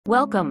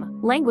Welcome,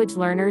 language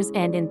learners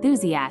and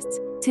enthusiasts,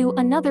 to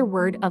another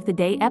Word of the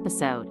Day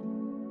episode.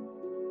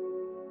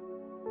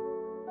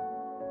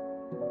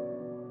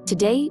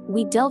 Today,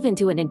 we delve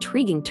into an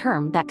intriguing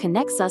term that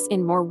connects us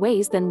in more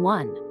ways than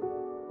one.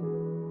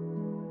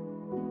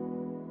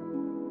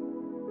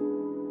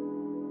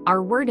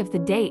 Our word of the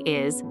day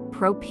is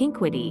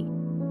propinquity.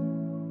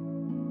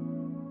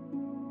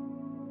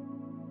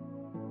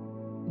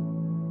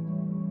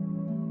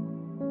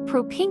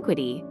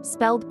 Propinquity,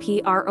 spelled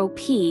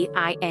Propinquity.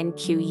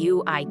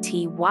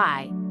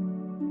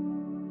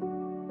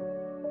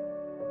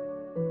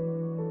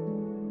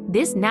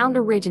 This noun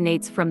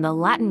originates from the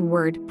Latin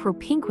word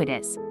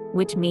propinquitus,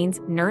 which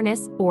means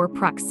nearness or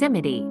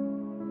proximity.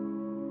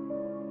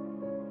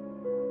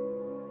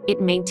 It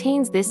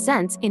maintains this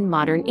sense in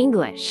modern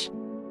English.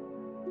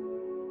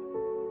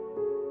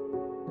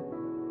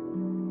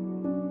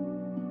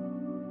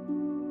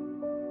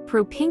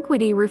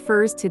 Propinquity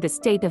refers to the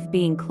state of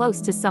being close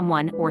to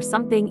someone or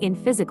something in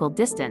physical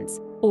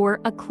distance,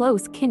 or a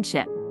close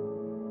kinship.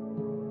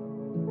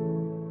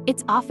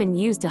 It's often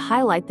used to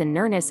highlight the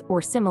nearness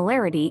or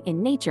similarity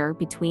in nature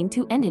between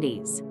two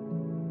entities.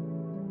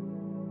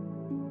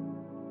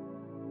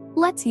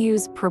 Let's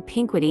use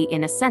propinquity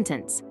in a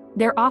sentence.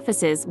 Their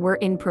offices were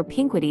in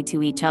propinquity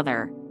to each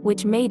other,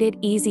 which made it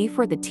easy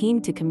for the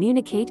team to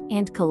communicate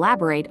and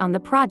collaborate on the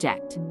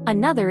project.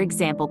 Another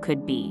example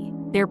could be,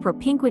 their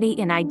propinquity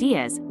in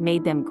ideas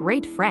made them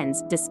great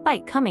friends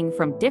despite coming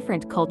from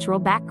different cultural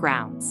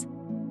backgrounds.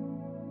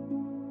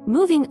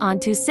 Moving on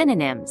to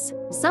synonyms.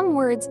 Some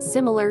words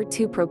similar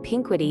to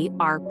propinquity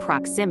are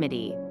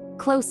proximity,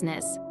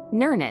 closeness,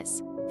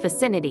 nearness,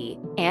 vicinity,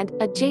 and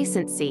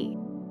adjacency.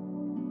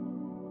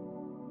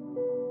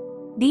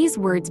 These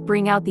words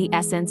bring out the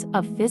essence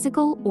of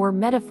physical or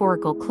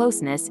metaphorical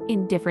closeness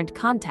in different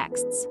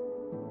contexts.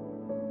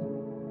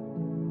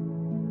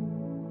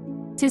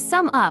 To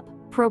sum up,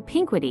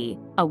 propinquity,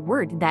 a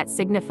word that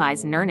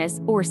signifies nearness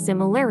or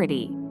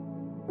similarity.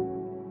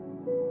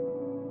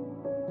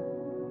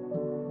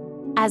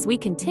 As we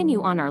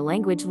continue on our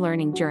language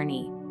learning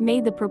journey, may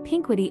the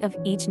propinquity of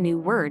each new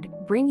word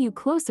bring you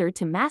closer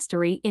to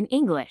mastery in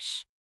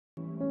English.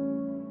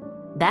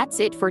 That's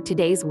it for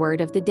today's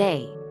Word of the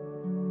Day.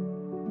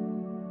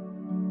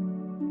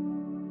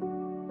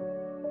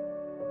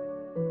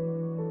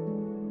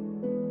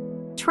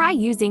 Try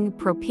using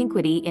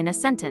propinquity in a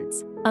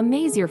sentence.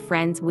 Amaze your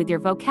friends with your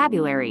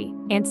vocabulary,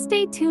 and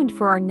stay tuned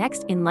for our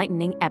next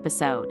enlightening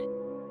episode.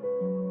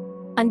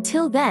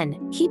 Until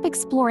then, keep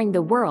exploring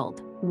the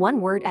world, one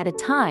word at a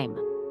time.